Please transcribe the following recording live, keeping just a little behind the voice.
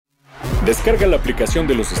Descarga la aplicación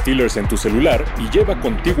de los Steelers en tu celular y lleva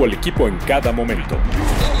contigo al equipo en cada momento.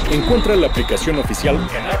 Encuentra la aplicación oficial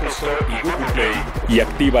en Apple Store y Google Play y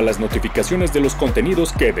activa las notificaciones de los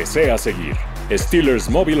contenidos que deseas seguir.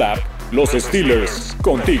 Steelers Mobile App, los Steelers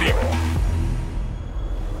contigo.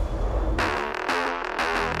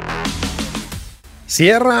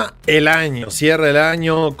 Cierra el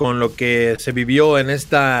año con lo que se vivió en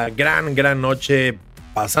esta gran noche,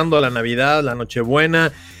 pasando a la Navidad, la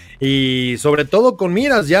Nochebuena, y sobre todo con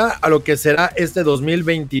miras ya a lo que será este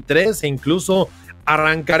 2023, e incluso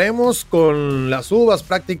arrancaremos con las uvas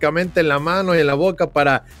prácticamente en la mano y en la boca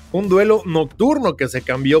para un duelo nocturno que se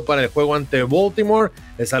cambió para el juego ante Baltimore.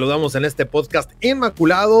 Les saludamos en este podcast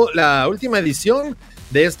inmaculado, la última edición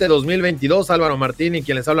de este 2022. Álvaro Martín y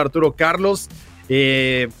quien les habla Arturo Carlos,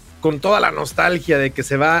 con toda la nostalgia de que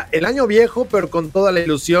se va el año viejo, pero con toda la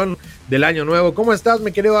ilusión del año nuevo. ¿Cómo estás,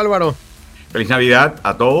 mi querido Álvaro? Feliz Navidad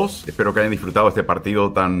a todos. Espero que hayan disfrutado este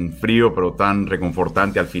partido tan frío, pero tan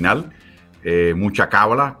reconfortante al final. Mucha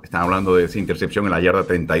cábala. Están hablando de esa intercepción en la yarda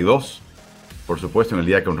 32. Por supuesto, en el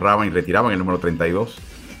día que honraban y retiraban el número 32.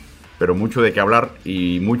 Pero mucho de qué hablar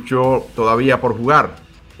y mucho todavía por jugar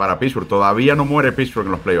para Pittsburgh. Todavía no muere Pittsburgh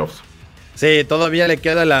en los playoffs. Sí, todavía le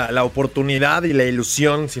queda la oportunidad y la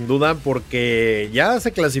ilusión, sin duda, porque ya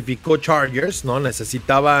se clasificó Chargers, ¿no?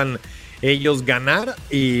 Necesitaban ellos ganar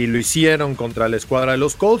y lo hicieron contra la escuadra de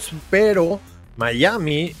los Colts, pero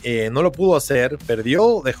Miami no lo pudo hacer,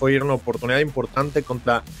 perdió, dejó ir una oportunidad importante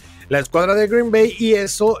contra la escuadra de Green Bay y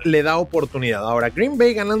eso le da oportunidad. Ahora,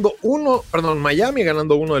 Miami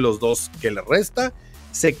ganando uno de los dos que le resta,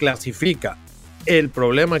 se clasifica. El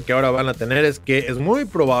problema que ahora van a tener es que es muy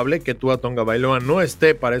probable que Tua Tagovailoa no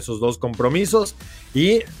esté para esos dos compromisos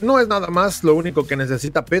y no es nada más lo único que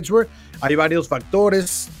necesita Pittsburgh. Hay varios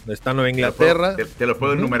factores, está Nueva Inglaterra. Te los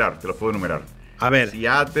puedo enumerar, A ver.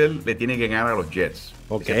 Seattle le tiene que ganar a los Jets,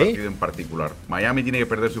 okay. Ese partido en particular. Miami tiene que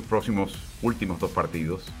perder sus últimos dos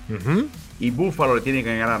partidos. Y Buffalo le tiene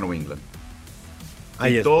que ganar a New England.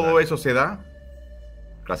 Si todo eso se da,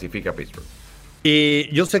 clasifica a Pittsburgh.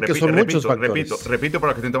 Y yo sé que son muchos factores. Repito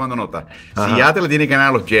para los que estén tomando nota. Seattle le tiene que ganar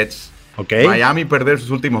a los Jets. Okay. Miami perder sus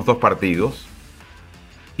últimos dos partidos.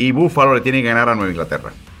 Y Buffalo le tiene que ganar a Nueva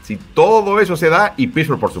Inglaterra. Si todo eso se da, y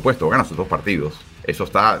Pittsburgh, por supuesto, gana sus dos partidos. Eso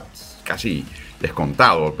está casi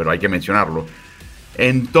descontado, pero hay que mencionarlo.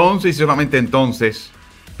 Entonces, y solamente entonces,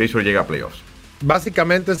 Pittsburgh llega a playoffs.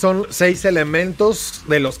 Básicamente son 6 elementos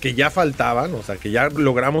de los que ya faltaban, o sea, que ya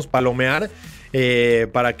logramos palomear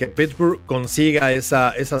para que Pittsburgh consiga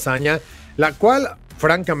esa hazaña, la cual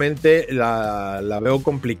francamente la veo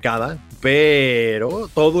complicada, pero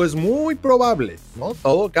todo es muy probable, ¿no?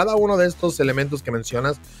 Cada uno de estos elementos que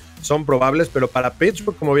mencionas son probables, pero para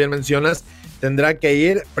Pittsburgh, como bien mencionas, tendrá que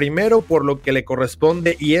ir primero por lo que le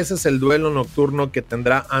corresponde y ese es el duelo nocturno que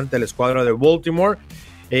tendrá ante la escuadra de Baltimore.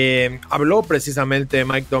 Habló precisamente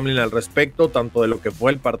Mike Tomlin al respecto, tanto de lo que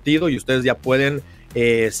fue el partido, y ustedes ya pueden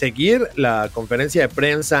seguir la conferencia de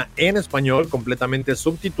prensa en español completamente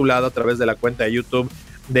subtitulada a través de la cuenta de YouTube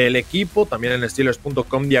del equipo, también en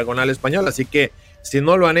steelers.com/español, así que si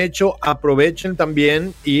no lo han hecho, aprovechen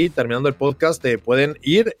también y terminando el podcast pueden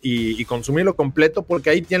ir y consumirlo completo porque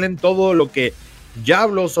ahí tienen todo lo que ya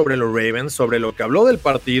habló sobre los Ravens, sobre lo que habló del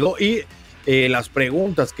partido y las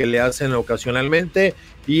preguntas que le hacen ocasionalmente,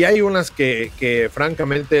 y hay unas que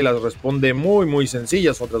francamente las responde muy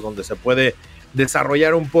sencillas, otras donde se puede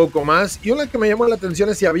desarrollar un poco más, y una que me llamó la atención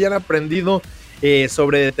es si habían aprendido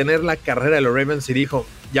sobre detener la carrera de los Ravens y dijo,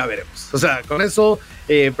 ya veremos. O sea, con eso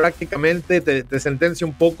prácticamente te sentencia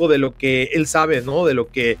un poco de lo que él sabe, ¿no? De lo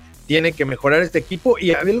que tiene que mejorar este equipo,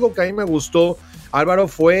 y algo que a mí me gustó, Álvaro,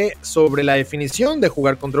 fue sobre la definición de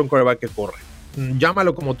jugar contra un quarterback que corre.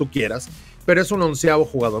 Llámalo como tú quieras, pero es un 11º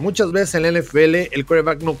jugador. Muchas veces en la NFL el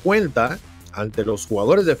quarterback no cuenta ante los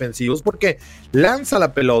jugadores defensivos porque lanza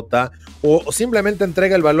la pelota o simplemente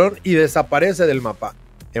entrega el balón y desaparece del mapa.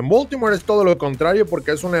 En Baltimore es todo lo contrario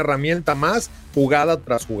porque es una herramienta más jugada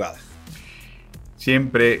tras jugada.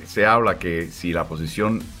 Siempre se habla que si la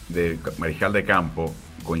posición de mariscal de campo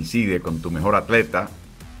coincide con tu mejor atleta,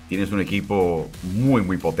 tienes un equipo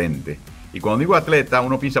muy potente. Y cuando digo atleta,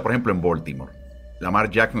 uno piensa por ejemplo en Baltimore.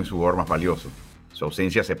 Lamar Jackson es su jugador más valioso. Su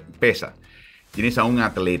ausencia se pesa. Tienes a un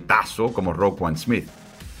atletazo como Roquan Smith.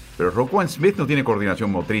 Pero Roquan Smith no tiene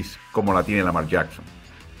coordinación motriz como la tiene Lamar Jackson.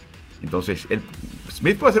 Entonces,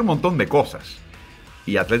 Smith puede hacer un montón de cosas.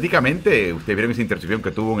 Y atléticamente, ustedes vieron esa intercepción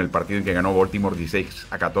que tuvo en el partido en que ganó Baltimore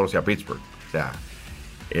 16-14 a Pittsburgh. O sea,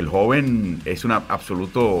 el joven es un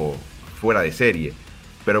absoluto fuera de serie.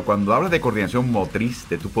 Pero cuando hablas de coordinación motriz,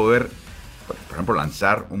 de tu poder por ejemplo,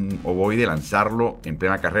 lanzar un ovoide, lanzarlo en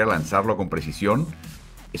plena carrera, lanzarlo con precisión,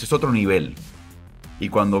 eso es otro nivel. Y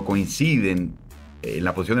cuando coinciden en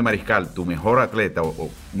la posición de mariscal tu mejor atleta, o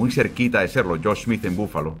muy cerquita de serlo, Josh Smith en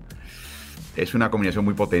Buffalo, es una combinación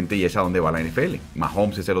muy potente y es a donde va la NFL.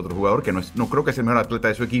 Mahomes es el otro jugador que no creo que es el mejor atleta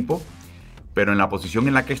de su equipo, pero en la posición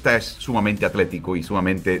en la que está es sumamente atlético y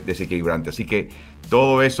sumamente desequilibrante. Así que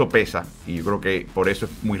todo eso pesa y yo creo que por eso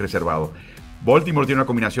es muy reservado. Baltimore tiene una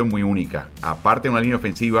combinación muy única. Aparte de una línea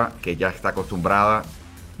ofensiva que ya está acostumbrada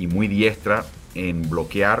y muy diestra en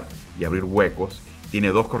bloquear y abrir huecos, tiene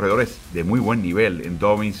dos corredores de muy buen nivel en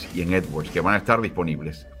Dobbins y en Edwards que van a estar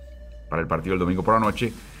disponibles para el partido del domingo por la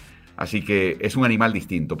noche. Así que es un animal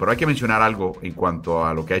distinto. Pero hay que mencionar algo en cuanto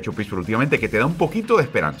a lo que ha hecho Pittsburgh últimamente que te da un poquito de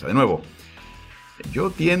esperanza. De nuevo,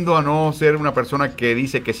 yo tiendo a no ser una persona que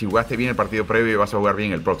dice que si jugaste bien el partido previo vas a jugar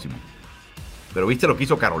bien el próximo. Pero ¿viste lo que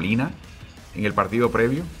hizo Carolina en el partido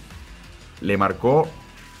previo? Le marcó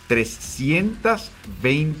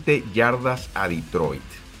 320 yardas a Detroit.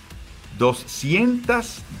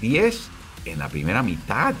 210 en la primera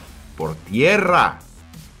mitad por tierra.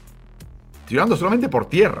 Estoy hablando solamente por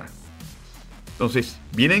tierra. Entonces,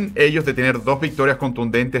 vienen ellos de tener dos victorias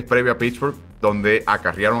contundentes previa a Pittsburgh, donde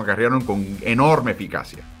acarrearon con enorme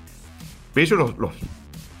eficacia. Pittsburgh los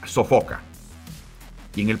sofoca.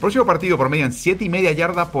 Y en el próximo partido promedian 7.5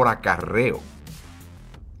 yardas por acarreo.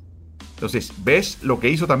 Entonces, ves lo que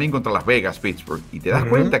hizo también contra Las Vegas, Pittsburgh, y te das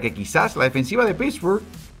cuenta que quizás la defensiva de Pittsburgh,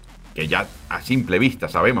 que ya a simple vista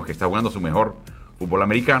sabemos que está jugando su mejor fútbol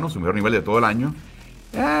americano, su mejor nivel de todo el año,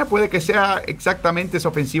 puede que sea exactamente esa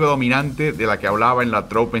ofensiva dominante de la que hablaba en la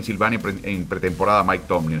Trout, Pensilvania en pretemporada Mike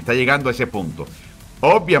Tomlin. Está llegando a ese punto.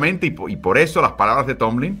 Obviamente, y por eso las palabras de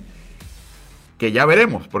Tomlin, que ya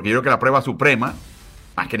veremos, porque yo creo que la prueba suprema,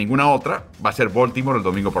 más que ninguna otra, va a ser Baltimore el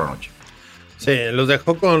domingo por la noche. Sí, los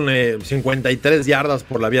dejó con 53 yardas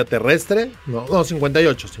por la vía terrestre. No,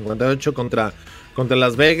 58 contra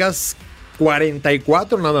Las Vegas.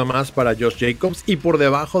 44 nada más para Josh Jacobs y por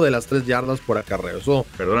debajo de las 3 yardas por acarreo. Eso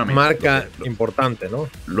marca importante, ¿no?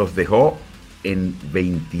 Los dejó en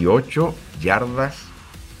 28 yardas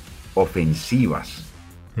ofensivas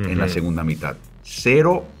en la segunda mitad.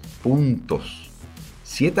 0 puntos.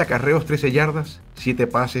 7 acarreos, 13 yardas. 7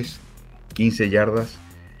 pases, 15 yardas.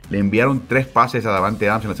 Le enviaron 3 pases a Davante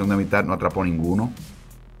Adams en la segunda mitad. No atrapó ninguno.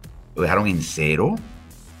 Lo dejaron en 0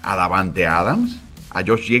 a Davante Adams. A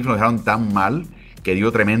Josh Jacobs lo dejaron tan mal que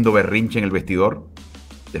dio tremendo berrinche en el vestidor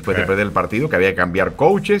después de perder el partido, que había que cambiar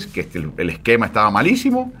coaches, que el esquema estaba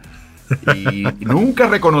malísimo y nunca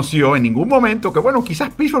reconoció en ningún momento que, bueno, quizás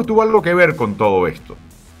Pittsburgh tuvo algo que ver con todo esto.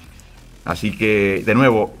 Así que, de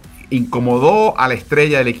nuevo, incomodó a la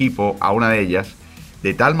estrella del equipo, a una de ellas,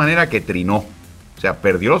 de tal manera que trinó. O sea,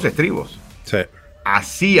 perdió los estribos. Sí.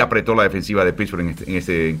 Así apretó la defensiva de Pittsburgh en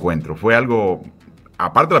ese encuentro. Fue algo,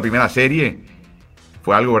 aparte de la primera serie,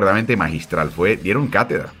 fue algo verdaderamente magistral. Dieron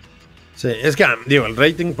cátedra. Sí, es que, el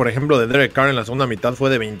rating, por ejemplo, de Derek Carr en la segunda mitad fue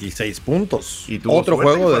de 26 puntos. Y tuvo otro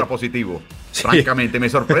juego que fuera positivo. Sí. Francamente, me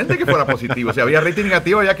sorprende que fuera positivo. Si había rating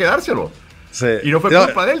negativo, había que dárselo. Sí. Y no fue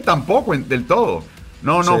culpa de él tampoco, del todo.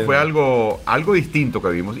 No, sí. Fue algo distinto que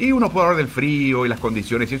vimos. Y uno puede hablar del frío y las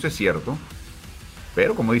condiciones, y eso es cierto.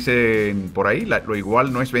 Pero, como dicen por ahí, lo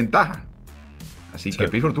igual no es ventaja. Así que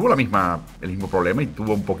Pittsburgh tuvo el mismo problema y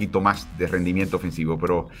tuvo un poquito más de rendimiento ofensivo,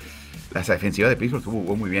 pero la defensiva de Pittsburgh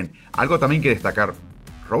jugó muy bien. Algo también que destacar,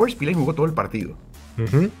 Robert Spillane jugó todo el partido.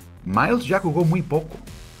 Miles Jack jugó muy poco.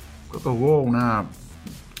 Creo que jugó una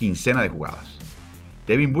quincena de jugadas.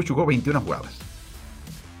 Devin Bush jugó 21 jugadas.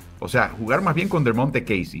 O sea, jugar más bien con Dermonte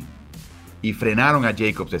Casey y frenaron a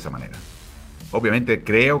Jacobs de esa manera. Obviamente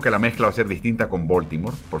creo que la mezcla va a ser distinta con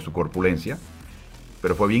Baltimore por su corpulencia,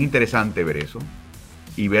 pero fue bien interesante ver eso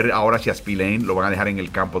y ver ahora si a Spillane lo van a dejar en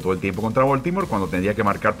el campo todo el tiempo contra Baltimore cuando tendría que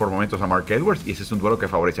marcar por momentos a Mark Edwards, y ese es un duelo que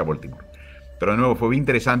favorece a Baltimore. Pero de nuevo, fue bien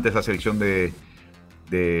interesante esa selección de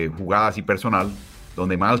jugadas y personal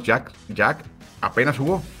donde Miles Jack apenas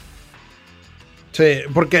jugó. Sí,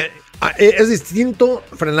 porque es distinto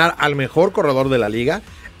frenar al mejor corredor de la liga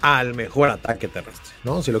al mejor ataque terrestre,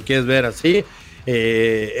 ¿no? Si lo quieres ver así,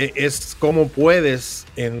 es como puedes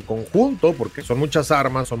en conjunto, porque son muchas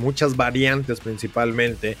armas, son muchas variantes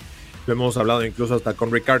principalmente. Lo hemos hablado incluso hasta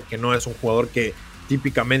con Ricard, que no es un jugador que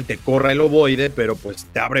típicamente corra el ovoide, pero pues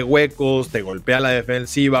te abre huecos, te golpea la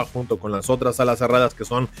defensiva junto con las otras alas cerradas que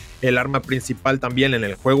son el arma principal también en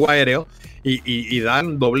el juego aéreo. y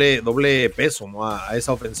dan doble peso, ¿no? a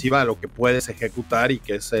esa ofensiva, a lo que puedes ejecutar, y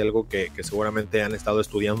que es algo que seguramente han estado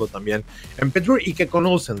estudiando también en Pittsburgh y que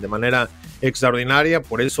conocen de manera extraordinaria.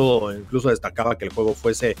 Por eso incluso destacaba que el juego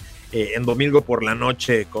fuese en domingo por la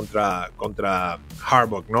noche contra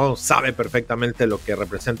Harbaugh, ¿no? Sabe perfectamente lo que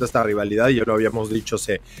representa esta rivalidad, y ya lo habíamos dicho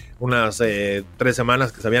hace unas 3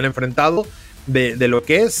 semanas que se habían enfrentado, de lo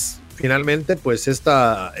que es finalmente pues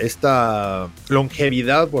esta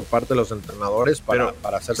longevidad por parte de los entrenadores para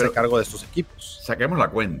hacerse cargo de estos equipos. Saquemos la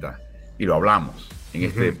cuenta y lo hablamos en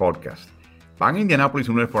este podcast. Van a Indianápolis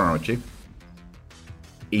un lunes por la noche.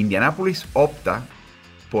 Indianápolis opta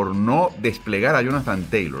por no desplegar a Jonathan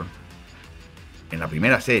Taylor en la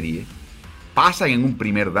primera serie. Pasan en un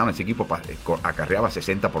primer down. Ese equipo acarreaba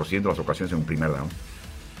 60% de las ocasiones en un primer down.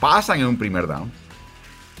 Pasan en un primer down.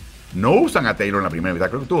 No usan a Taylor en la primera mitad.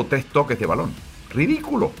 Creo que tuvo 3 toques de balón.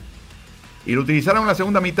 Ridículo. Y lo utilizaron en la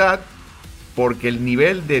segunda mitad porque el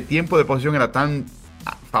nivel de tiempo de posesión era tan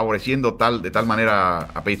favoreciendo de tal manera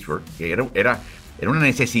a Pittsburgh que era una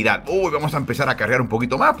necesidad. Vamos a empezar a cargar un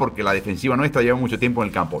poquito más porque la defensiva nuestra lleva mucho tiempo en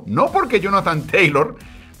el campo. No porque Jonathan Taylor,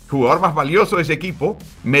 jugador más valioso de ese equipo,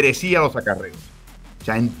 merecía los acarreos. O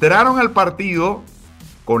sea, entraron al partido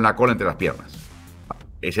con la cola entre las piernas.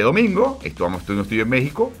 Ese domingo estuvimos en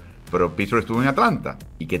México, pero Pittsburgh estuvo en Atlanta.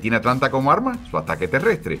 ¿Y qué tiene Atlanta como arma? Su ataque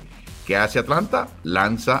terrestre. ¿Qué hace Atlanta?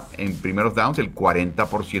 Lanza en primeros downs el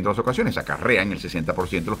 40% de las ocasiones. Acarrea en el 60%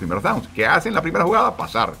 de los primeros downs. ¿Qué hace en la primera jugada?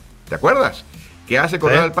 Pasar. ¿Te acuerdas? ¿Qué hace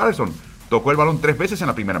Cordarrelle Patterson? Tocó el balón 3 veces en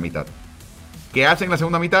la primera mitad. ¿Qué hace en la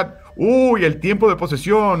segunda mitad? El tiempo de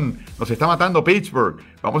posesión nos está matando Pittsburgh.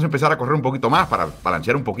 Vamos a empezar a correr un poquito más para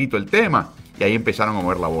balancear un poquito el tema. Y ahí empezaron a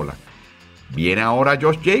mover la bola. Viene ahora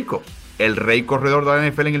Josh Jacobs, el rey corredor de la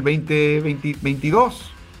NFL en el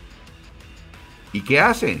 2022. ¿Y qué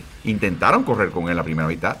hace? Intentaron correr con él la primera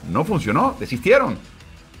mitad. No funcionó. Desistieron.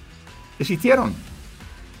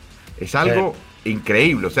 Es algo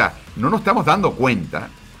increíble. O sea, no nos estamos dando cuenta,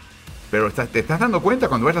 pero te estás dando cuenta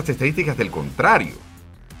cuando ves las estadísticas del contrario.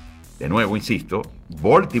 De nuevo, insisto,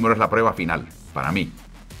 Baltimore es la prueba final, para mí.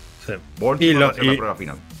 Sí. Baltimore es la prueba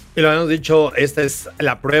final. Y lo habíamos dicho, esta es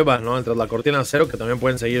la prueba, ¿no? Entre la cortina cero, que también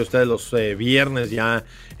pueden seguir ustedes los viernes ya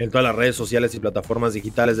en todas las redes sociales y plataformas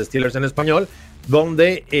digitales de Steelers en español,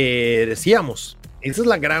 donde decíamos, esa es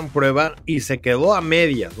la gran prueba y se quedó a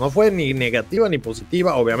medias. No fue ni negativa ni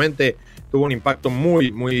positiva. Obviamente tuvo un impacto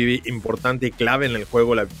muy, muy importante y clave en el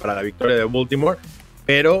juego para la victoria de Baltimore,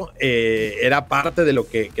 pero era parte de lo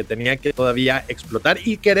que tenía que todavía explotar.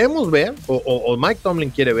 Y queremos ver, o Mike Tomlin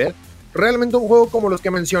quiere ver, realmente un juego como los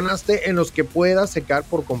que mencionaste, en los que pueda secar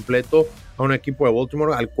por completo a un equipo de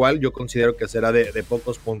Baltimore, al cual yo considero que será de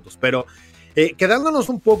pocos puntos. Pero quedándonos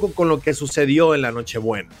un poco con lo que sucedió en la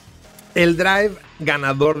Nochebuena, el drive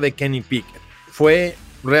ganador de Kenny Pickett fue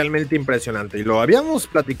realmente impresionante, y lo habíamos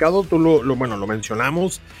platicado, tú lo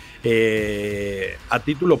mencionamos a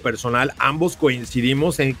título personal. Ambos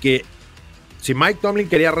coincidimos en que si Mike Tomlin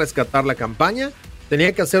quería rescatar la campaña,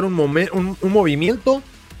 tenía que hacer un movimiento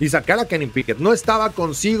y sacar a Kenny Pickett. No estaba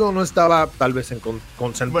consigo, no estaba tal vez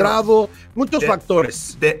concentrado, muchos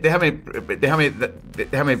factores. Déjame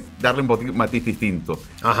darle un matiz distinto.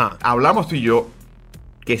 Ajá. Hablamos tú y yo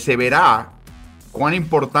que se verá cuán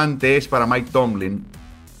importante es para Mike Tomlin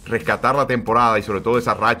rescatar la temporada, y sobre todo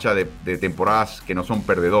esa racha de temporadas que no son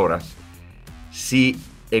perdedoras, si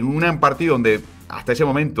en un partido donde hasta ese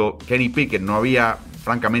momento Kenny Pickett no había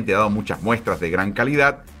francamente dado muchas muestras de gran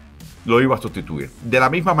calidad, lo iba a sustituir. De la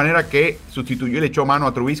misma manera que sustituyó y le echó mano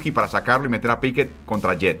a Trubisky para sacarlo y meter a Pickett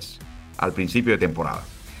contra Jets al principio de temporada.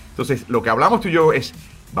 Entonces, lo que hablamos tú y yo es,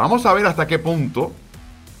 vamos a ver hasta qué punto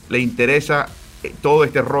le interesa todo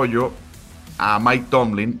este rollo a Mike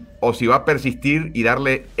Tomlin, o si va a persistir y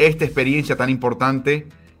darle esta experiencia tan importante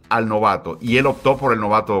al novato. Y él optó por el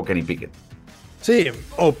novato Kenny Pickett. Sí,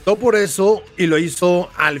 optó por eso y lo hizo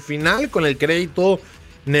al final con el crédito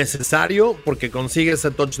necesario, porque consigue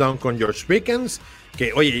ese touchdown con George Pickens,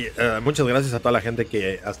 que oye, muchas gracias a toda la gente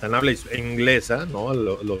que hasta en habla inglesa, ¿no?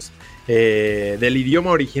 Los del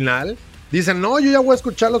idioma original dicen, no, yo ya voy a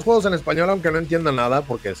escuchar los juegos en español aunque no entienda nada,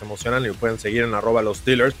 porque se emocionan, y pueden seguir en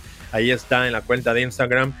 @lossteelers. Ahí está en la cuenta de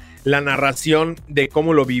Instagram la narración de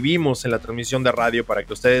cómo lo vivimos en la transmisión de radio, para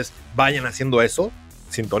que ustedes vayan haciendo eso,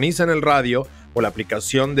 sintonicen el radio o la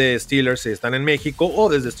aplicación de Steelers si están en México, o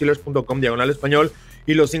desde steelers.com/español,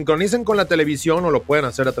 y lo sincronicen con la televisión, o lo pueden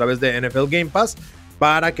hacer a través de NFL Game Pass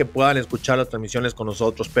para que puedan escuchar las transmisiones con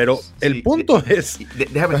nosotros. Pero el punto es...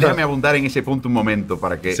 Déjame abundar en ese punto un momento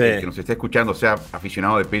para que el que nos esté escuchando, sea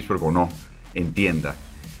aficionado de Pittsburgh o no, entienda.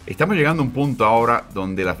 Estamos llegando a un punto ahora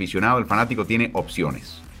donde el aficionado, el fanático, tiene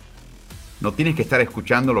opciones. No tienes que estar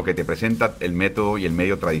escuchando lo que te presenta el método y el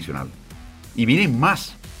medio tradicional. Y vienen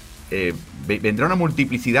más. Vendrá una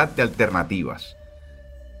multiplicidad de alternativas,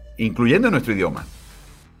 incluyendo en nuestro idioma.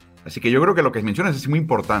 Así que yo creo que lo que mencionas es muy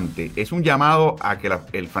importante. Es un llamado a que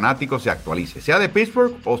el fanático se actualice, sea de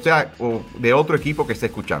Pittsburgh o de otro equipo que esté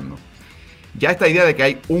escuchando. Ya esta idea de que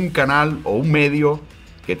hay un canal o un medio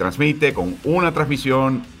que transmite con una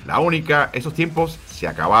transmisión, la única, esos tiempos se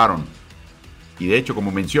acabaron. Y de hecho,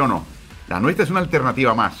 como menciono, la nuestra es una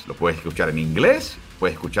alternativa más. Lo puedes escuchar en inglés,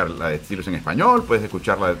 puedes escuchar la de estilos en español, puedes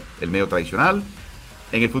escuchar el medio tradicional.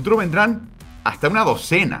 En el futuro vendrán hasta una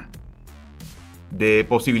docena de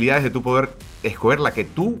posibilidades de tú poder escoger la que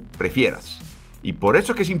tú prefieras. Y por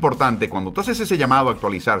eso es que es importante, cuando tú haces ese llamado a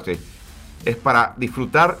actualizarse, es para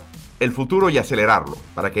disfrutar el futuro y acelerarlo,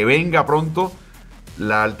 para que venga pronto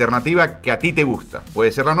la alternativa que a ti te gusta.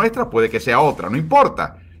 Puede ser la nuestra, puede que sea otra, no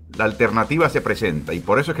importa. La alternativa se presenta y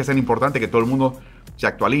por eso es que es tan importante que todo el mundo se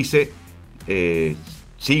actualice,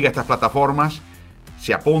 siga estas plataformas,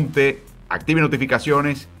 se apunte, active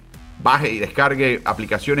notificaciones, baje y descargue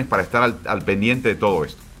aplicaciones para estar al pendiente de todo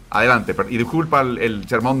esto. Adelante, y disculpa el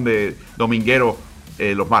sermón de dominguero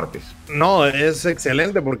los martes. No, es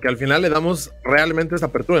excelente porque al final le damos realmente esa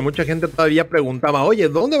apertura. Y mucha gente todavía preguntaba, oye,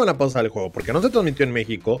 ¿dónde van a pasar el juego? Porque no se transmitió en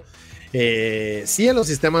México. Sí en los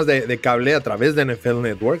sistemas de cable a través de NFL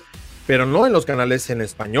Network, pero no en los canales en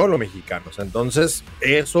español o mexicanos. Entonces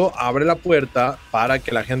eso abre la puerta para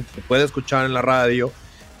que la gente pueda escuchar en la radio,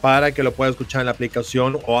 para que lo pueda escuchar en la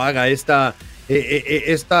aplicación o haga esta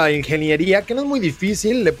ingeniería que no es muy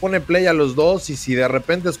difícil. Le pone play a los dos y si de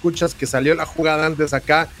repente escuchas que salió la jugada antes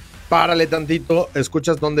acá, párale tantito,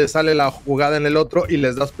 escuchas dónde sale la jugada en el otro y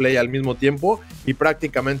les das play al mismo tiempo y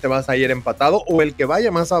prácticamente vas a ir empatado, o el que vaya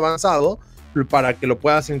más avanzado para que lo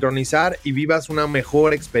puedas sincronizar y vivas una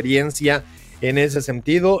mejor experiencia en ese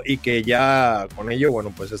sentido, y que ya con ello,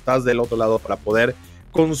 bueno, pues estás del otro lado para poder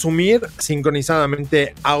consumir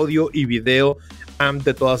sincronizadamente audio y video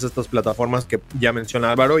ante todas estas plataformas que ya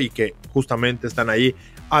menciona Álvaro y que justamente están ahí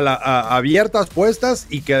abiertas, puestas,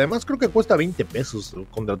 y que además creo que cuesta 20 pesos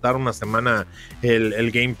contratar una semana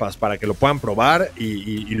el Game Pass para que lo puedan probar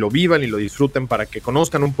y lo vivan y lo disfruten, para que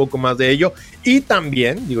conozcan un poco más de ello. Y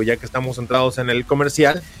también, digo, ya que estamos centrados en el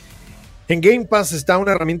comercial, en Game Pass está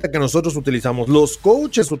una herramienta que nosotros utilizamos, los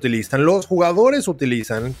coaches utilizan, los jugadores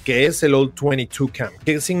utilizan, que es el All 22 Cam,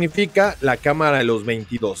 que significa la cámara de los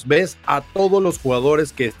 22. Ves a todos los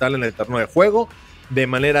jugadores que están en el terreno de juego de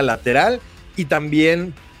manera lateral y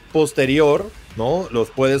también posterior, ¿no? Los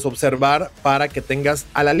puedes observar para que tengas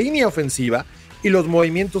a la línea ofensiva y los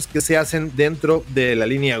movimientos que se hacen dentro de la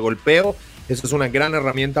línea de golpeo. Eso es una gran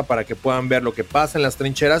herramienta para que puedan ver lo que pasa en las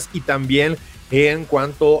trincheras y también en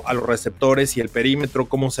cuanto a los receptores y el perímetro,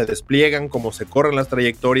 cómo se despliegan, cómo se corren las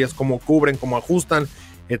trayectorias, cómo cubren, cómo ajustan,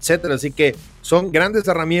 etcétera. Así que son grandes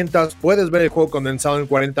herramientas. Puedes ver el juego condensado en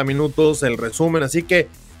 40 minutos, el resumen, así que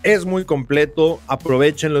es muy completo.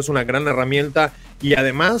 Aprovechenlo, es una gran herramienta. Y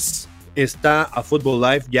además está a Football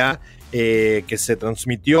Live ya, que se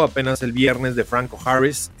transmitió apenas el viernes de Franco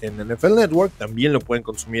Harris en NFL Network. También lo pueden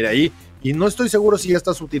consumir ahí. Y no estoy seguro si ya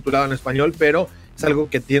está subtitulado en español, pero es algo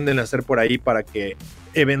que tienden a hacer por ahí para que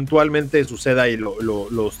eventualmente suceda y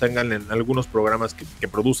los tengan en algunos programas que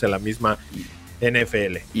produce la misma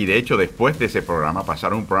NFL. Y de hecho, después de ese programa,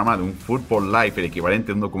 pasaron un programa de un Football Live, el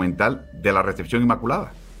equivalente a un documental de la recepción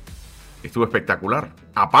inmaculada. Estuvo espectacular.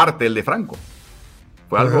 Aparte el de Franco.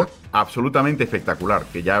 Fue algo absolutamente espectacular,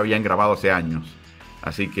 que ya habían grabado hace años.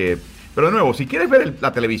 Así que, pero de nuevo, si quieres ver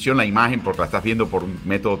la televisión, la imagen, porque la estás viendo por un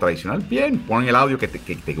método tradicional, bien, pon el audio que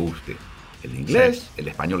te guste. El inglés, el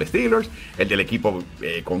español Steelers, el del equipo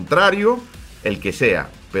contrario, el que sea.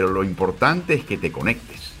 Pero lo importante es que te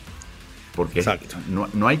conectes. Porque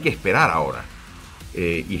no hay que esperar ahora.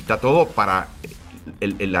 Y está todo para...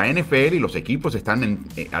 la NFL y los equipos están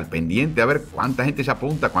al pendiente a ver cuánta gente se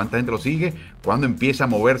apunta, cuánta gente lo sigue, cuándo empieza a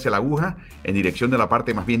moverse la aguja en dirección de la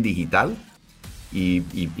parte más bien digital y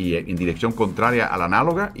en dirección contraria a la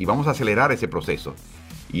análoga, y vamos a acelerar ese proceso.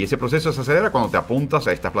 Y ese proceso se acelera cuando te apuntas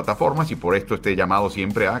a estas plataformas, y por esto este llamado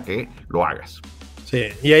siempre a que lo hagas. Sí,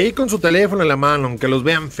 y ahí con su teléfono en la mano, aunque los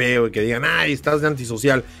vean feo y que digan, ay, estás de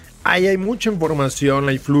antisocial, ahí hay mucha información,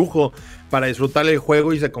 hay flujo para disfrutar el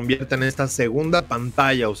juego y se convierte en esta segunda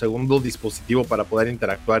pantalla o segundo dispositivo para poder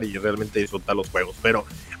interactuar y realmente disfrutar los juegos. Pero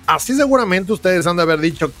así seguramente ustedes han de haber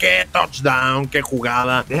dicho, qué touchdown, qué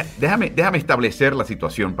jugada. Déjame establecer la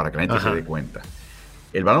situación para que la gente se dé cuenta.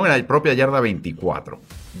 El balón en la propia yarda 24,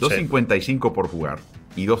 2.55 por jugar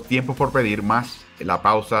y 2 tiempos por pedir, más la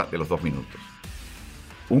pausa de los 2 minutos.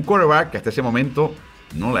 Un quarterback que hasta ese momento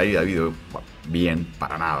no le había ido bien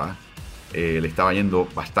para nada, le estaba yendo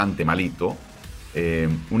bastante malito.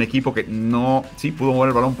 Un equipo que sí pudo mover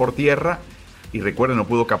el balón por tierra, y recuerden, no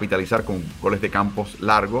pudo capitalizar con goles de campos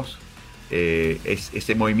largos.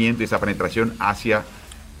 Ese movimiento y esa penetración hacia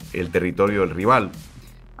el territorio del rival.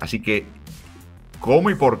 Así que, ¿cómo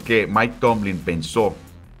y por qué Mike Tomlin pensó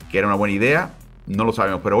que era una buena idea? No lo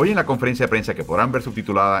sabemos, pero hoy en la conferencia de prensa, que podrán ver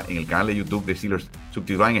subtitulada en el canal de YouTube de Steelers,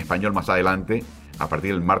 subtitulada en español más adelante, a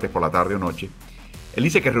partir del martes por la tarde o noche, él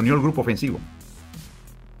dice que reunió el grupo ofensivo.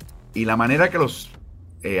 Y la manera que los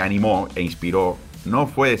animó e inspiró no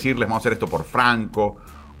fue decirles vamos a hacer esto por Franco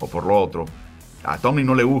o por lo otro. A Tomlin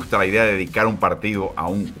no le gusta la idea de dedicar un partido a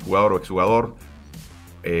un jugador o exjugador,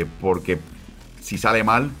 porque si sale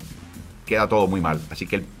mal, queda todo muy mal. Así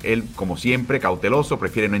que él, como siempre, cauteloso,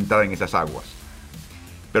 prefiere no entrar en esas aguas.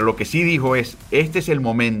 Pero lo que sí dijo es, este es el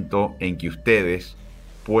momento en que ustedes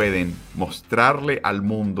pueden mostrarle al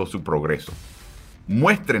mundo su progreso.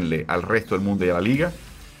 Muéstrenle al resto del mundo y a la liga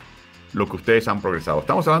lo que ustedes han progresado.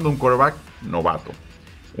 Estamos hablando de un quarterback novato,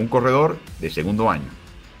 un corredor de segundo año,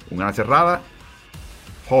 una ala cerrada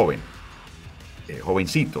joven,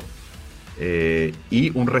 jovencito,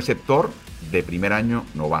 y un receptor de primer año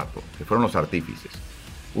novato, que fueron los artífices.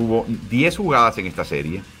 Hubo 10 jugadas en esta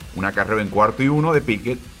serie, un acarreo en 4º y 1 de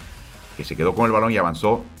Pickett, que se quedó con el balón y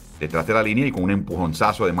avanzó detrás de la línea, y con un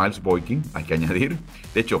empujonzazo de Miles Boykin, hay que añadir.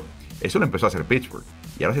 De hecho, eso lo empezó a hacer Pittsburgh,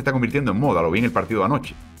 y ahora se está convirtiendo en moda. Lo vi en el partido de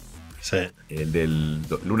anoche, sí, el del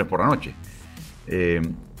lunes por la noche.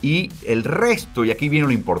 Y el resto, y aquí viene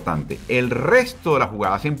lo importante, el resto de las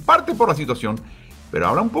jugadas, en parte por la situación, pero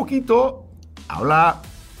habla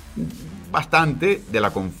bastante de la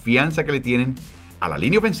confianza que le tienen a la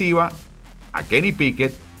línea ofensiva, a Kenny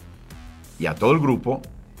Pickett y a todo el grupo.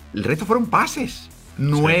 El resto fueron pases,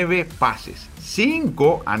 9 pases,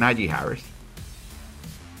 5 a Najee Harris,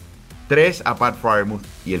 3 a Pat Freiermuth,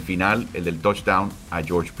 y el final, el del touchdown, a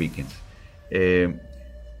George Pickens.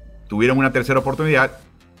 Tuvieron una tercera oportunidad,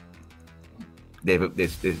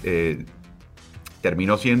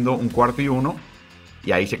 terminó siendo un 4º y 1,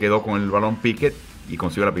 y ahí se quedó con el balón Pickett y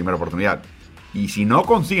consiguió la primera oportunidad. Y si no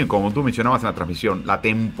consiguen, como tú mencionabas en la transmisión, la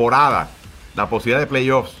temporada, la posibilidad de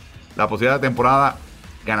playoffs, la posibilidad de temporada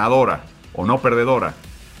ganadora o no perdedora,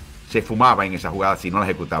 se fumaba en esa jugada si no la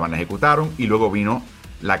ejecutaban. La ejecutaron, y luego vino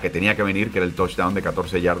la que tenía que venir, que era el touchdown de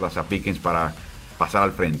 14 yardas a Pickens para pasar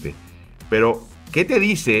al frente. Pero, ¿qué te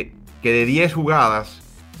dice que de 10 jugadas,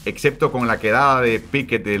 excepto con la quedada de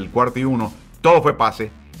Pickett del 4º y 1, todo fue pase,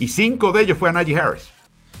 y 5 de ellos fue a Najee Harris?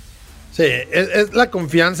 Sí, es la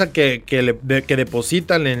confianza que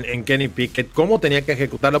depositan en Kenny Pickett, cómo tenía que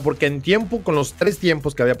ejecutarla, porque en tiempo, con los 3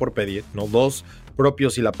 tiempos que había por pedir, ¿no? 2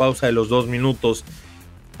 propios y la pausa de los 2 minutos,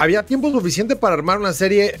 había tiempo suficiente para armar una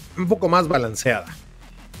serie un poco más balanceada.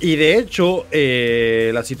 Y de hecho,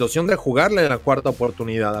 la situación de jugarle en la cuarta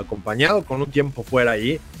oportunidad, acompañado con un tiempo fuera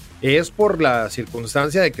ahí, es por la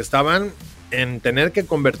circunstancia de que estaban en tener que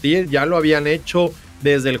convertir. Ya lo habían hecho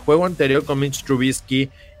desde el juego anterior con Mitch Trubisky,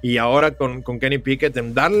 y ahora con Kenny Pickett,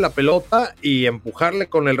 en darle la pelota y empujarle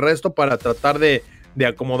con el resto para tratar de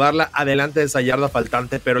acomodarla adelante de esa yarda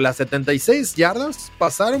faltante. Pero las 76 yardas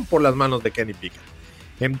pasaron por las manos de Kenny Pickett.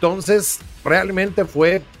 Entonces, realmente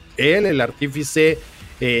fue él el artífice.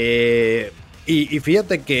 Y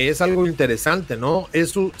fíjate que es algo interesante, ¿no? Es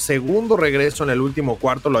su segundo regreso en el último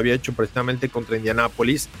cuarto. Lo había hecho precisamente contra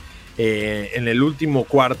Indianapolis en el último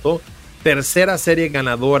cuarto. Tercera serie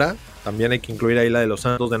ganadora. También hay que incluir ahí la de los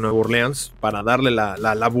Santos de Nueva Orleans para darle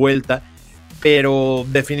la vuelta. Pero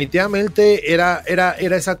definitivamente era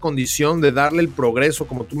esa condición de darle el progreso,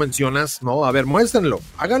 como tú mencionas, ¿no? A ver, muéstrenlo,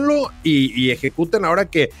 háganlo y ejecuten ahora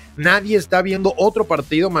que nadie está viendo otro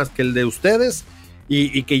partido más que el de ustedes.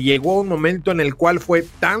 Y que llegó un momento en el cual fue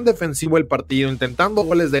tan defensivo el partido, intentando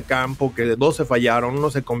goles de campo, que 2 se fallaron, uno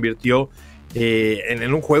se convirtió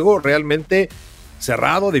en un juego realmente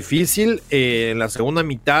cerrado, difícil, en la segunda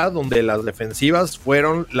mitad, donde las defensivas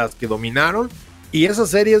fueron las que dominaron. Y esa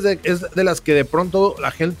serie es de las que de pronto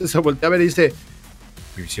la gente se voltea a ver y dice,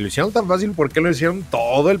 si lo hicieron tan fácil, ¿por qué lo hicieron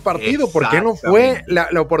todo el partido? ¿Por qué no fue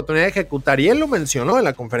la oportunidad de ejecutar? Y él lo mencionó en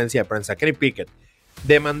la conferencia de prensa, Kenny Pickett,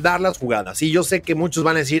 de mandar las jugadas. Y yo sé que muchos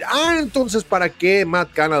van a decir, entonces ¿para qué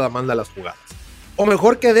Matt Canada manda las jugadas? O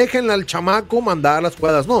mejor que dejen al chamaco mandar las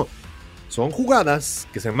jugadas. No, son jugadas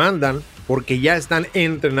que se mandan porque ya están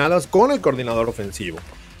entrenadas con el coordinador ofensivo,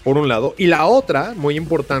 por un lado. Y la otra, muy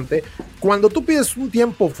importante, cuando tú pides un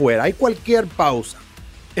tiempo fuera, hay cualquier pausa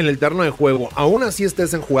en el terreno de juego, aún así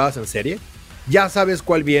estés en jugadas en serie, ya sabes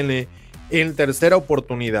cuál viene en tercera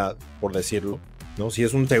oportunidad, por decirlo, ¿no? Si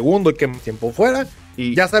es un segundo y que tiempo fuera,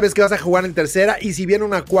 ya sabes que vas a jugar en tercera y si viene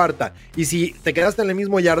una cuarta, y si te quedaste en el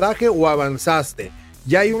mismo yardaje o avanzaste.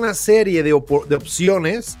 Ya hay una serie de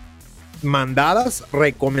opciones mandadas,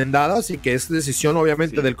 recomendadas, y que es decisión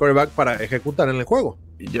obviamente del quarterback para ejecutar en el juego.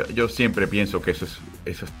 Yo siempre pienso que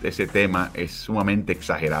ese tema es sumamente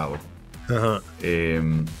exagerado. Ajá.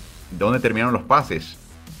 ¿Dónde terminaron los pases?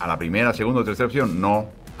 ¿A la primera, segunda o tercera opción? No,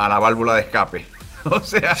 a la válvula de escape. O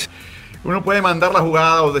sea, uno puede mandar la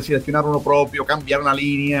jugada o seleccionar uno propio, cambiar una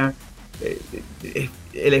línea.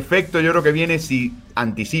 El efecto yo creo que viene si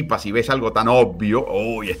anticipas, si ves algo tan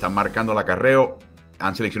obvio, están marcando el acarreo,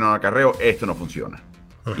 han seleccionado el acarreo, esto no funciona.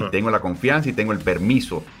 Y tengo la confianza y tengo el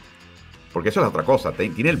permiso, porque eso es otra cosa,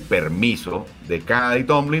 tiene el permiso de Canada y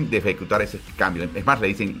Tomlin de ejecutar ese cambio. Es más, le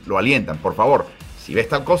dicen, lo alientan, por favor, si ves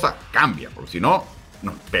tal cosa, cambia, porque si no,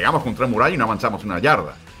 nos pegamos contra el muralla y no avanzamos una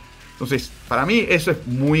yarda. Entonces, para mí eso es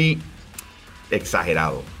muy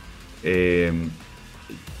exagerado.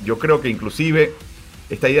 Yo creo que inclusive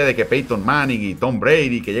esta idea de que Peyton Manning y Tom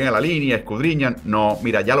Brady que llegan a la línea, escudriñan, no,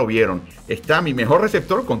 mira, ya lo vieron. Está mi mejor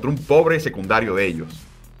receptor contra un pobre secundario de ellos.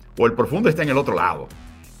 O el profundo está en el otro lado.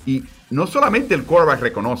 Y no solamente el quarterback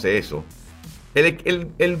reconoce eso.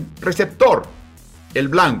 El receptor, el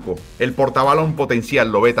blanco, el portabalón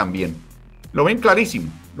potencial lo ve también. Lo ven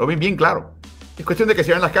clarísimo, lo ven bien claro. Es cuestión de que se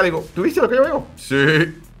vean las caras y digo, ¿tú viste lo que yo veo?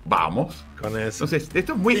 Sí, vamos. Con eso. Entonces,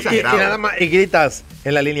 esto es muy exagerado. Y nada más, y gritas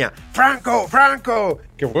en la línea, ¡Franco, Franco!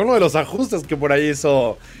 Que fue uno de los ajustes que por ahí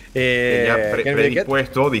hizo.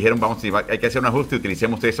 Predispuesto, dijeron, hay que hacer un ajuste,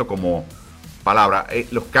 utilicemos eso como palabra.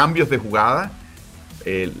 Los cambios de jugada,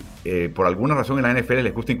 por alguna razón en la NFL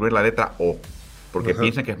les gusta incluir la letra O, porque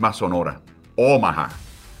piensan que es más sonora. Omaha.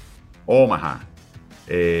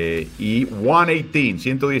 Y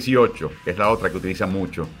 118, que es la otra que utilizan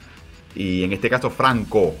mucho. Y en este caso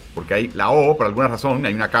Franco, porque hay la O, por alguna razón,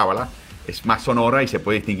 hay una cábala, es más sonora y se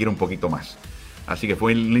puede distinguir un poquito más. Así que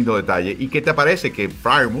fue un lindo detalle. ¿Y qué te parece que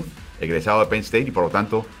Freiermuth, egresado de Penn State, y por lo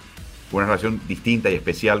tanto una relación distinta y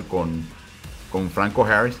especial con Franco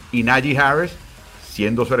Harris, y Najee Harris,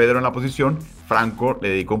 siendo su heredero en la posición, Franco le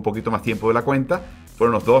dedicó un poquito más tiempo de la cuenta?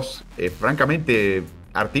 Fueron los dos, francamente,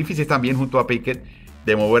 artífices también junto a Pickett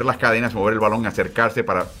de mover las cadenas, mover el balón, acercarse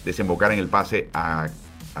para desembocar en el pase a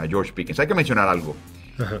George Pickens. Hay que mencionar algo.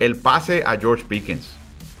 El pase a George Pickens,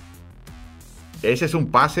 ese es un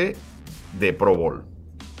pase de Pro Bowl.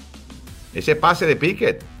 Ese pase de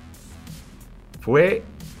Pickett fue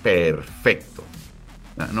perfecto.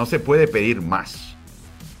 No se puede pedir más.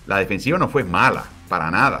 La defensiva no fue mala, para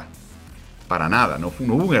nada. No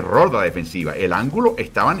hubo un error de la defensiva. El ángulo,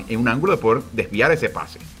 estaban en un ángulo de poder desviar ese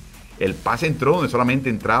pase. El pase entró donde solamente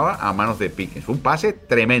entraba a manos de Pickens. Fue un pase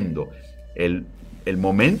tremendo. El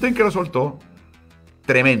momento en que lo soltó,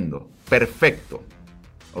 tremendo, perfecto.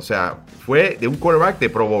 O sea, fue de un quarterback de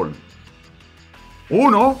Pro Bowl.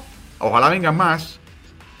 Ojalá vengan más,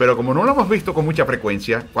 pero como no lo hemos visto con mucha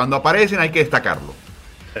frecuencia, cuando aparecen hay que destacarlo.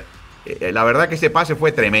 La verdad que ese pase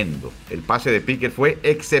fue tremendo. El pase de Pickett fue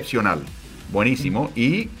excepcional, buenísimo,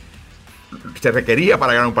 y se requería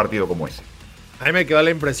para ganar un partido como ese. A mí me quedó la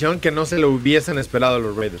impresión que no se lo hubiesen esperado a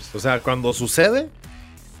los Raiders. O sea, cuando sucede,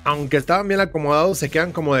 aunque estaban bien acomodados, se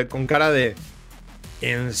quedan como con cara de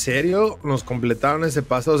 ¿en serio nos completaron ese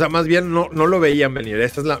pase? O sea, más bien no lo veían venir.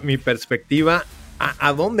 Esta es mi perspectiva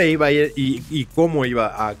a dónde iba a ir y cómo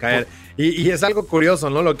iba a caer. Y es algo curioso,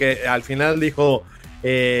 ¿no? Lo que al final dijo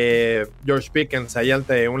George Pickens ahí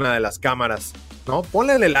ante una de las cámaras, ¿no?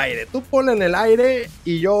 Ponle en el aire, tú ponle en el aire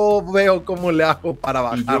y yo veo cómo le hago para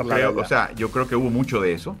bajarla. Yo creo que hubo mucho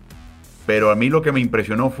de eso. Pero a mí lo que me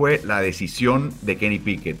impresionó fue la decisión de Kenny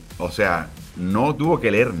Pickett. O sea, no tuvo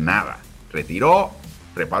que leer nada. Retiró,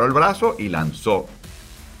 preparó el brazo y lanzó.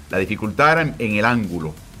 La dificultad era en el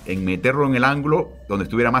ángulo, en meterlo en el ángulo donde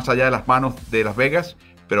estuviera más allá de las manos de Las Vegas,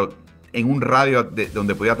 pero en un radio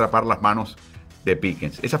donde podía atrapar las manos de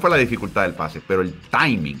Pickens. Esa fue la dificultad del pase. Pero el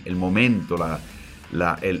timing, el momento,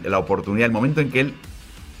 la oportunidad, el momento en que él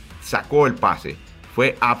sacó el pase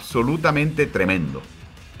fue absolutamente tremendo.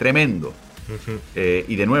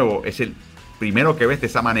 Y de nuevo, es el primero que ves de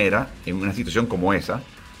esa manera en una situación como esa.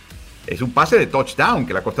 Es un pase de touchdown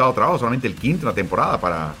que le ha costado trabajo, solamente el quinto en la temporada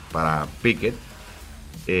para Pickett.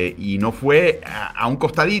 Y no fue a un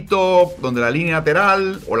costadito donde la línea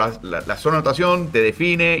lateral o la zona de anotación te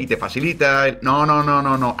define y te facilita.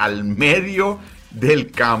 No. Al medio del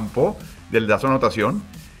campo de la zona de anotación,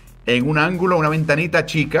 en un ángulo, una ventanita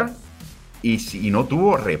chica, y no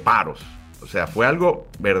tuvo reparos. O sea, fue algo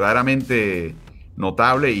verdaderamente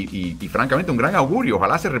notable y francamente un gran augurio.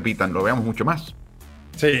 Ojalá se repitan, lo veamos mucho más.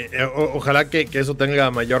 Sí, ojalá que eso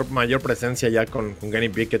tenga mayor presencia ya con Kenny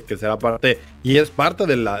Pickett, que será parte y es parte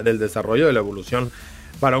del desarrollo, de la evolución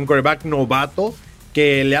para un quarterback novato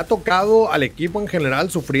que le ha tocado al equipo en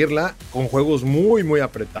general sufrirla con juegos muy, muy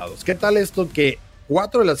apretados. ¿Qué tal esto que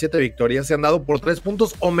 4 de las 7 victorias se han dado por 3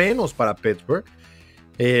 puntos o menos para Pittsburgh?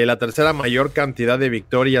 La tercera mayor cantidad de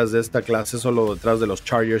victorias de esta clase, solo detrás de los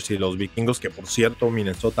Chargers y los Vikingos, que por cierto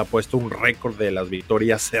Minnesota ha puesto un récord de las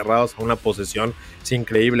victorias cerradas a una posesión. Es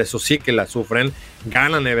increíble, eso sí que la sufren,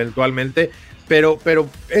 ganan eventualmente, pero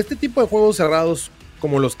este tipo de juegos cerrados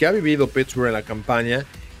como los que ha vivido Pittsburgh en la campaña,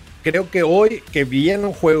 creo que hoy que viene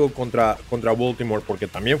un juego contra Baltimore, porque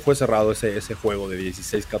también fue cerrado ese juego de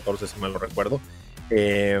 16-14, si mal no recuerdo,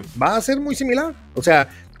 va a ser muy similar. O sea,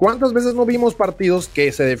 ¿cuántas veces no vimos partidos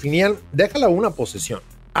que se definían, déjala una posesión,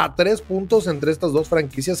 a 3 puntos entre estas dos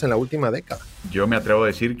franquicias en la última década? Yo me atrevo a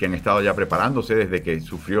decir que han estado ya preparándose desde que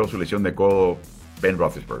sufrió su lesión de codo Ben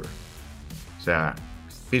Roethlisberger. O sea,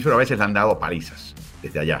 Pittsburgh a veces le han dado palizas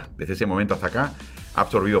desde allá, desde ese momento hasta acá, ha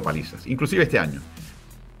absorbido palizas, inclusive este año.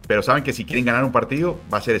 Pero saben que si quieren ganar un partido,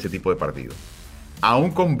 va a ser ese tipo de partido.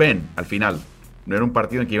 Aún con Ben, al final, no era un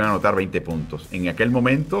partido en que iban a anotar 20 puntos. En aquel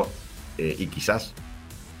momento, y quizás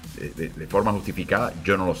de forma justificada,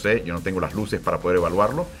 yo no lo sé, yo no tengo las luces para poder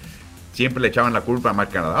evaluarlo, siempre le echaban la culpa a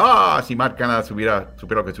Matt Canada. Si Matt Canada supiera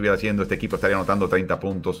lo que estuviera haciendo, este equipo estaría anotando 30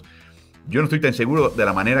 puntos. Yo no estoy tan seguro de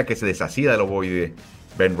la manera que se deshacía del ovoide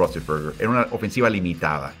Ben Roethlisberger. Era una ofensiva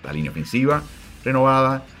limitada, la línea ofensiva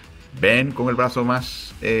renovada, Ben con el brazo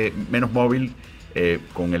menos móvil,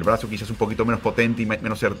 con el brazo quizás un poquito menos potente y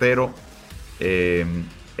menos certero.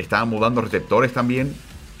 Estaban mudando receptores también.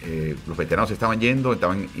 Los veteranos estaban yendo,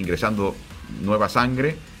 estaban ingresando nueva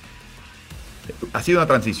sangre. Ha sido una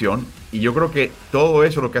transición y yo creo que todo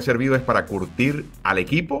eso lo que ha servido es para curtir al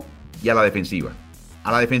equipo y a la defensiva.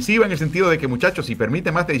 A la defensiva en el sentido de que, muchachos, si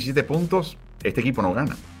permite más de 17 puntos, este equipo no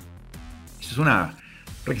gana. Eso es un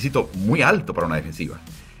requisito muy alto para una defensiva.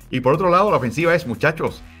 Y por otro lado, la ofensiva es,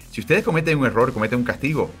 muchachos, si ustedes cometen un error, cometen un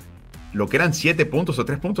castigo, lo que eran 7 puntos o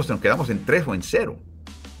 3 puntos, nos quedamos en 3 o en 0.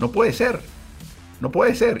 No puede ser. No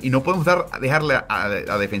puede ser. Y no podemos dejarle a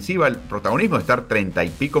la defensiva el protagonismo de estar 30 y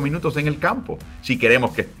pico minutos en el campo si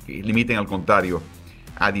queremos que limiten al contrario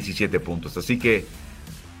a 17 puntos. Así que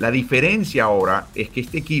la diferencia ahora es que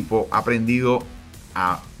este equipo ha aprendido,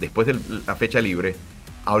 después de la fecha libre,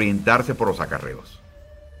 a orientarse por los acarreos.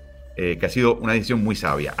 Que ha sido una decisión muy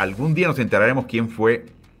sabia. Algún día nos enteraremos quién fue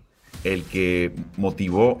el que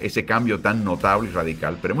motivó ese cambio tan notable y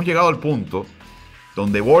radical. Pero hemos llegado al punto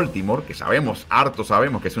donde Baltimore, que harto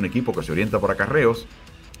sabemos que es un equipo que se orienta por acarreos,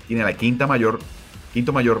 tiene la quinto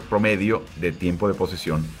mayor promedio de tiempo de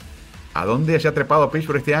posesión. ¿A dónde se ha trepado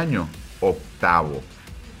Pittsburgh este año? Octavo.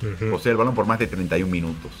 Posee el balón por más de 31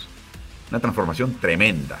 minutos. Una transformación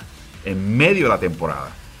tremenda en medio de la temporada.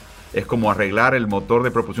 Es como arreglar el motor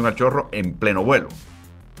de propulsión al chorro en pleno vuelo.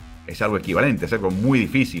 Es algo equivalente, es algo muy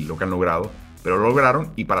difícil lo que han logrado, pero lo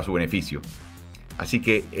lograron y para su beneficio. Así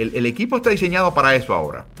que el equipo está diseñado para eso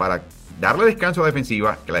ahora, para darle descanso a la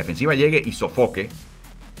defensiva, que la defensiva llegue y sofoque,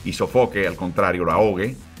 al contrario, lo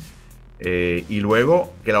ahogue, y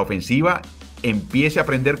luego que la ofensiva empiece a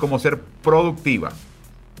aprender cómo ser productiva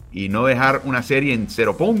y no dejar una serie en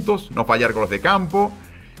 0 puntos, no fallar con los de campo,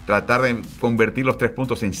 tratar de convertir los 3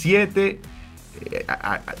 puntos en 7.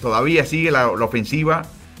 Todavía sigue la ofensiva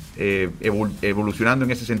evolucionando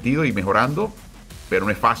en ese sentido y mejorando, pero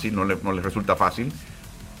no es fácil, no les resulta fácil.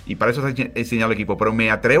 Y para eso se ha enseñado el equipo. Pero me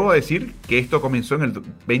atrevo a decir que esto comenzó en el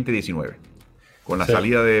 2019. Con la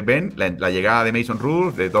salida de Ben, la llegada de Mason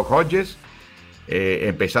Rudolph, de Doc Hodges,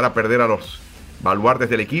 empezar a perder a los baluartes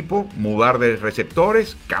del equipo, mudar de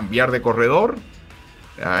receptores, cambiar de corredor.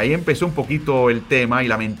 Ahí empezó un poquito el tema y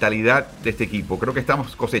la mentalidad de este equipo. Creo que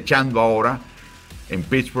estamos cosechando ahora en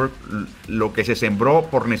Pittsburgh lo que se sembró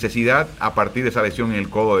por necesidad a partir de esa lesión en el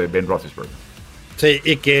codo de Ben Roethlisberger. Sí,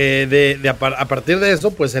 y que a partir de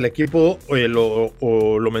eso, pues el equipo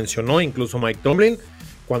lo mencionó incluso Mike Tomlin,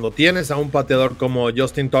 cuando tienes a un pateador como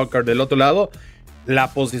Justin Tucker del otro lado,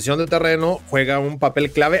 la posición de terreno juega un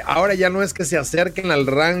papel clave. Ahora ya no es que se acerquen al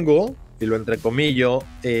rango, y lo entrecomillo,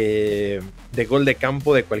 de gol de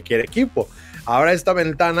campo de cualquier equipo. Ahora esta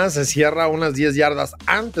ventana se cierra unas 10 yardas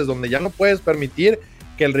antes, donde ya no puedes permitir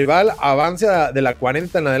que el rival avance de la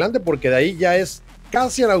 40 en adelante, porque de ahí ya es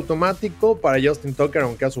casi en automático para Justin Tucker,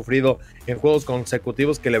 aunque ha sufrido en juegos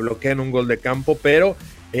consecutivos que le bloquean un gol de campo, pero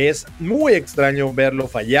es muy extraño verlo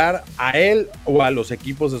fallar a él o a los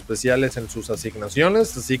equipos especiales en sus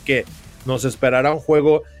asignaciones, así que nos esperará un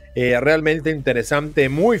juego realmente interesante,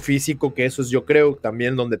 muy físico, que eso es yo creo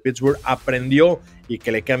también donde Pittsburgh aprendió y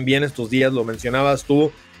que le quedan bien estos días, lo mencionabas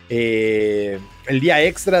tú, el día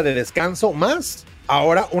extra de descanso, más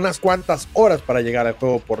ahora unas cuantas horas para llegar al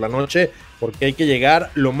juego por la noche, porque hay que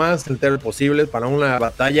llegar lo más entero posible para una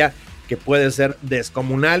batalla que puede ser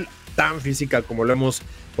descomunal, tan física como lo hemos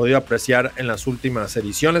podido apreciar en las últimas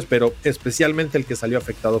ediciones, pero especialmente el que salió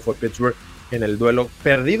afectado fue Pittsburgh en el duelo,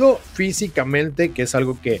 perdido físicamente, que es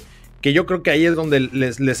algo que yo creo que ahí es donde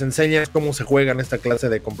les enseña cómo se juegan esta clase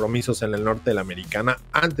de compromisos en el norte de la americana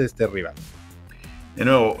ante este rival. De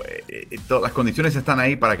nuevo, todas las condiciones están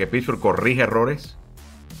ahí para que Pittsburgh corrija errores.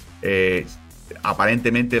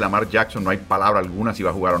 Aparentemente Lamar Jackson no hay palabra alguna si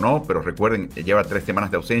va a jugar o no, pero recuerden, lleva 3 semanas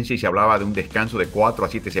de ausencia y se hablaba de un descanso de 4 a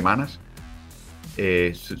 7 semanas.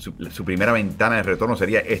 Su primera ventana de retorno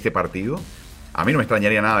sería este partido. A mí no me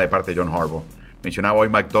extrañaría nada de parte de John Harbaugh. Mencionaba hoy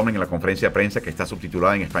Mike Tomlin en la conferencia de prensa, que está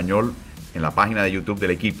subtitulada en español en la página de YouTube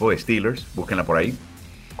del equipo de Steelers, búsquenla por ahí,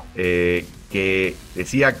 que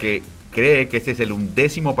decía que cree que este es el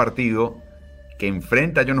 11º partido que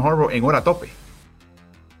enfrenta a John Harbaugh en hora tope.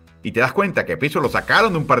 Y te das cuenta que a Pittsburgh lo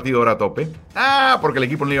sacaron de un partido de hora tope. Porque el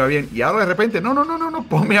equipo no le iba bien. Y ahora de repente, no,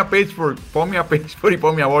 ponme a Pittsburgh y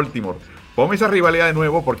ponme a Baltimore. Ponme esa rivalidad de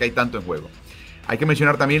nuevo porque hay tanto en juego. Hay que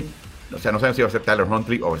mencionar también, o sea, no sabemos si va a ser Tyler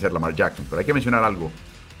Huntley o va a ser Lamar Jackson, pero hay que mencionar algo.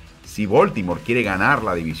 Si Baltimore quiere ganar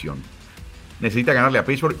la división, necesita ganarle a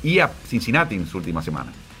Pittsburgh y a Cincinnati en su última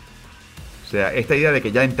semana. O sea, esta idea de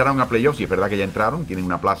que ya entraron a playoffs, y es verdad que ya entraron, tienen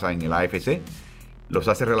una plaza en el AFC, los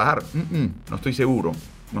hace relajar. No estoy seguro.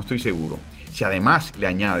 Si además le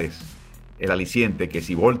añades el aliciente que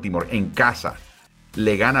si Baltimore en casa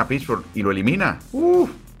le gana a Pittsburgh y lo elimina,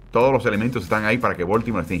 todos los elementos están ahí para que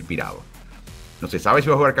Baltimore esté inspirado. No se sabe si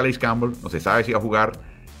va a jugar Calais Campbell, no se sabe si va a jugar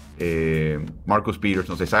Marcus Peters,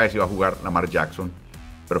 no se sabe si va a jugar Lamar Jackson,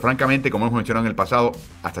 pero francamente, como hemos mencionado en el pasado,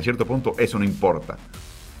 hasta cierto punto eso no importa.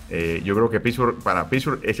 Yo creo que para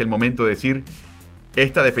Pittsburgh es el momento de decir,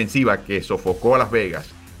 esta defensiva que sofocó a Las Vegas,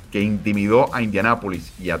 que intimidó a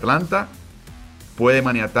Indianápolis y Atlanta, puede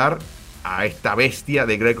maniatar a esta bestia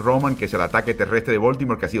de Greg Roman, que es el ataque terrestre de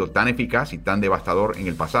Baltimore, que ha sido tan eficaz y tan devastador en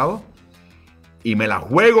el pasado. Y me la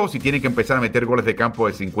juego si tiene que empezar a meter goles de campo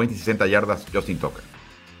de 50 y 60 yardas Justin Tucker.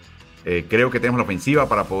 Creo que tenemos la ofensiva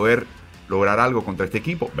para poder lograr algo contra este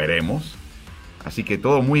equipo. Veremos. Así que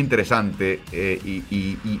todo muy interesante.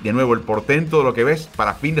 Y de nuevo, el portento de lo que ves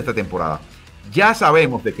para fin de esta temporada. Ya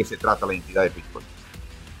sabemos de qué se trata la identidad de Pittsburgh.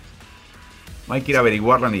 No hay que ir a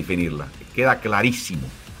averiguarla ni definirla. Queda clarísimo.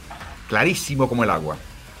 Clarísimo como el agua.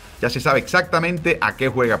 Ya se sabe exactamente a qué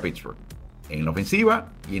juega Pittsburgh. En la ofensiva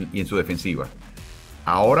y en su defensiva.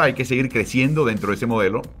 Ahora hay que seguir creciendo dentro de ese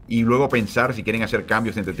modelo y luego pensar si quieren hacer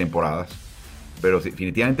cambios entre temporadas. Pero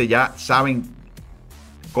definitivamente ya saben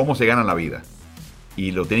cómo se ganan la vida.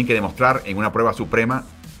 Y lo tienen que demostrar en una prueba suprema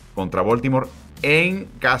contra Baltimore en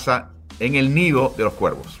casa, en el nido de los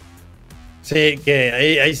Cuervos. Sí,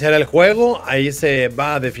 que ahí será el juego, ahí se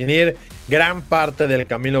va a definir gran parte del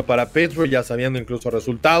camino para Pittsburgh, ya sabiendo incluso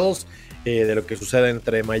resultados de lo que sucede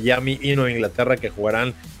entre Miami y Nueva Inglaterra, que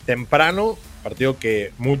jugarán temprano, partido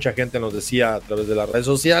que mucha gente nos decía a través de las redes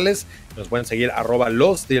sociales. Nos pueden seguir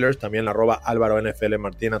 @los Steelers, también @Álvaro NFL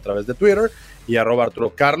Martín a través de Twitter y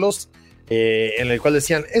 @Arturo Carlos, en el cual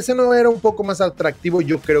decían, ese no era un poco más atractivo.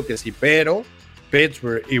 Yo creo que sí, pero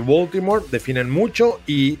Pittsburgh y Baltimore definen mucho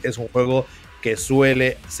y es un juego que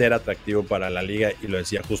suele ser atractivo para la liga, y lo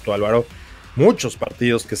decía justo Álvaro, muchos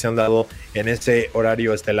partidos que se han dado en ese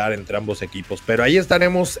horario estelar entre ambos equipos, pero ahí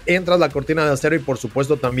estaremos en Tras la Cortina de Acero y por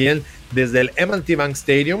supuesto también desde el M&T Bank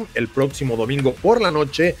Stadium el próximo domingo por la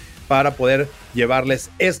noche para poder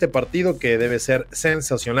llevarles este partido que debe ser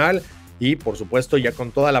sensacional. Y por supuesto ya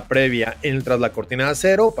con toda la previa en Tras la Cortina de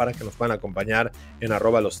Acero para que nos puedan acompañar en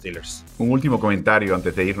 @los Steelers. Un último comentario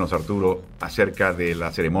antes de irnos, Arturo, acerca de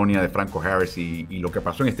la ceremonia de Franco Harris y lo que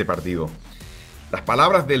pasó en este partido. Las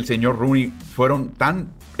palabras del señor Rooney fueron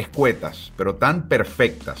tan escuetas, pero tan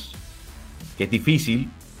perfectas, que es difícil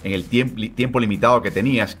en el tiempo limitado que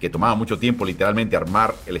tenías, que tomaba mucho tiempo literalmente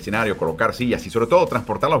armar el escenario, colocar sillas y sobre todo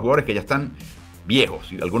transportar a los jugadores que ya están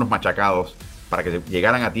viejos y algunos machacados, para que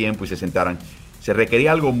llegaran a tiempo y se sentaran. Se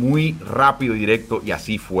requería algo muy rápido y directo y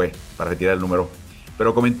así fue para retirar el número.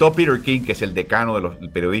 Pero comentó Peter King, que es el decano del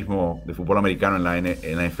periodismo de fútbol americano en la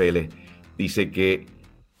NFL, dice que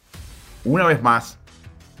una vez más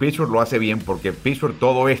Pittsburgh lo hace bien porque Pittsburgh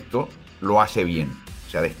todo esto lo hace bien. O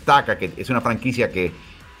sea, destaca que es una franquicia que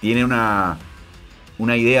tiene una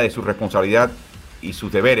idea de su responsabilidad y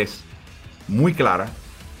sus deberes muy clara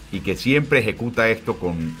y que siempre ejecuta esto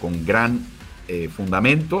con gran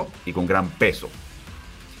fundamento y con gran peso.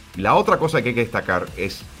 La otra cosa que hay que destacar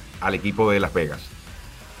es al equipo de Las Vegas.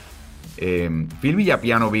 Phil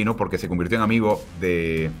Villapiano vino porque se convirtió en amigo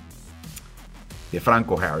de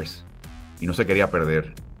Franco Harris y no se quería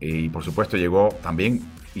perder. Y por supuesto llegó también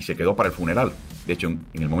y se quedó para el funeral. De hecho, en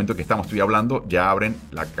el momento que estoy hablando, ya abren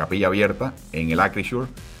la capilla abierta en el Acrisure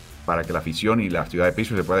para que la afición y la ciudad de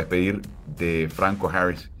Pittsburgh se pueda despedir de Franco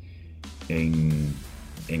Harris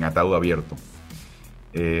en ataúd abierto.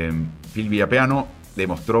 Phil Villapiano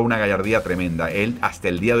demostró una gallardía tremenda. Él hasta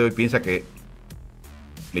el día de hoy piensa que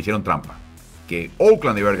le hicieron trampa, que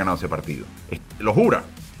Oakland debe haber ganado ese partido. Lo jura,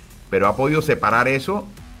 pero ha podido separar eso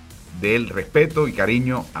del respeto y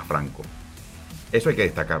cariño a Franco. Eso hay que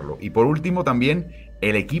destacarlo. Y por último también,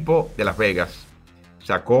 el equipo de Las Vegas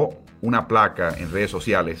sacó una placa en redes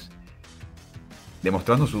sociales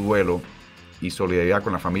demostrando su duelo y solidaridad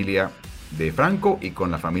con la familia de Franco y con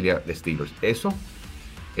la familia de Steelers. Eso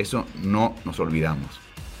no nos olvidamos.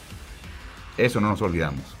 Eso no nos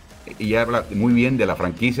olvidamos. Y habla muy bien de la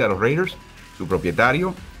franquicia de los Raiders, su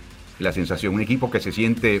propietario, la sensación, un equipo que se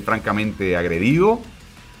siente francamente agredido,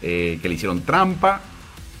 que le hicieron trampa,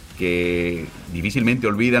 que difícilmente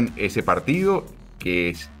olvidan ese partido,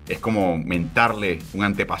 que es como mentarle un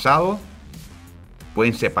antepasado.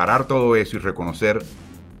 Pueden separar todo eso y reconocer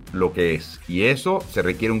lo que es. Y eso se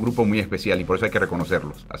requiere un grupo muy especial y por eso hay que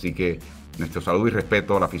reconocerlos. Así que nuestro saludo y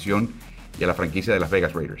respeto a la afición y a la franquicia de Las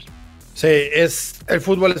Vegas Raiders. Sí, el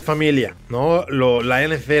fútbol es familia, ¿no? La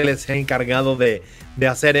NFL se ha encargado de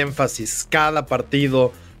hacer énfasis cada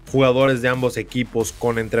partido, jugadores de ambos equipos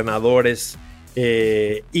con entrenadores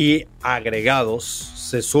y agregados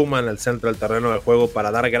se suman al centro del terreno de juego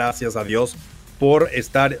para dar gracias a Dios por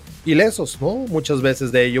estar ilesos, ¿no? Muchas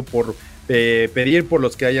veces de ello, por pedir por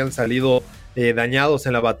los que hayan salido dañados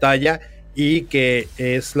en la batalla y que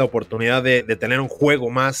es la oportunidad de tener un juego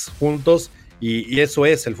más juntos. Y eso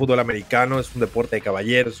es el fútbol americano, es un deporte de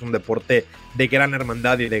caballeros, es un deporte de gran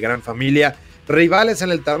hermandad y de gran familia. Rivales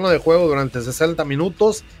en el terreno de juego durante 60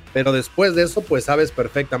 minutos, pero después de eso, pues sabes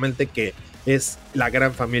perfectamente que es la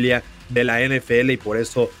gran familia de la NFL y por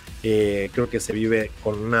eso creo que se vive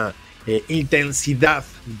con una intensidad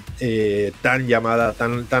tan llamada,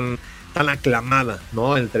 tan aclamada,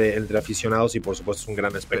 ¿no? Entre aficionados y por supuesto es un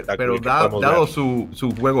gran espectáculo. Pero dado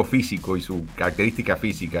su juego físico y su característica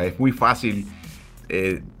física, es muy fácil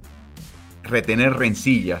retener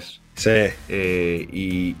rencillas, sí.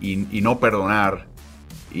 Y no perdonar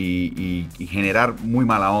y generar muy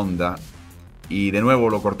mala onda. Y de nuevo,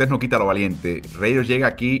 lo cortés no quita lo valiente. Raiders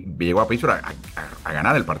llegó a Pittsburgh a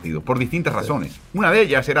ganar el partido por distintas razones. Una de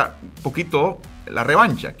ellas era un poquito la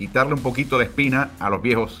revancha, quitarle un poquito de espina a los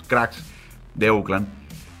viejos cracks de Oakland.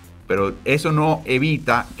 Pero eso no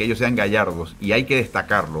evita que ellos sean gallardos y hay que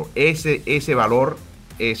destacarlo. Ese valor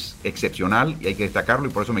es excepcional y hay que destacarlo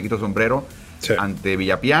y por eso me quito el sombrero ante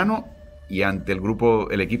Villapiano y ante el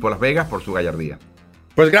equipo de Las Vegas por su gallardía.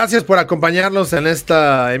 Pues gracias por acompañarnos en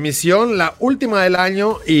esta emisión, la última del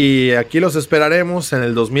año, y aquí los esperaremos en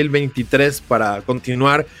el 2023 para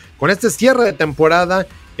continuar con este cierre de temporada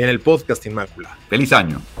en el podcast Inmácula. ¡Feliz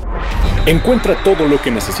año! Encuentra todo lo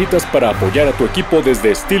que necesitas para apoyar a tu equipo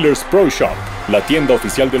desde Steelers Pro Shop, la tienda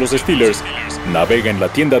oficial de los Steelers. Navega en la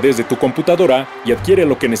tienda desde tu computadora y adquiere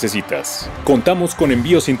lo que necesitas. Contamos con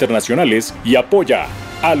envíos internacionales y apoya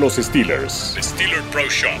a los Steelers. Steelers Pro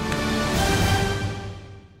Shop.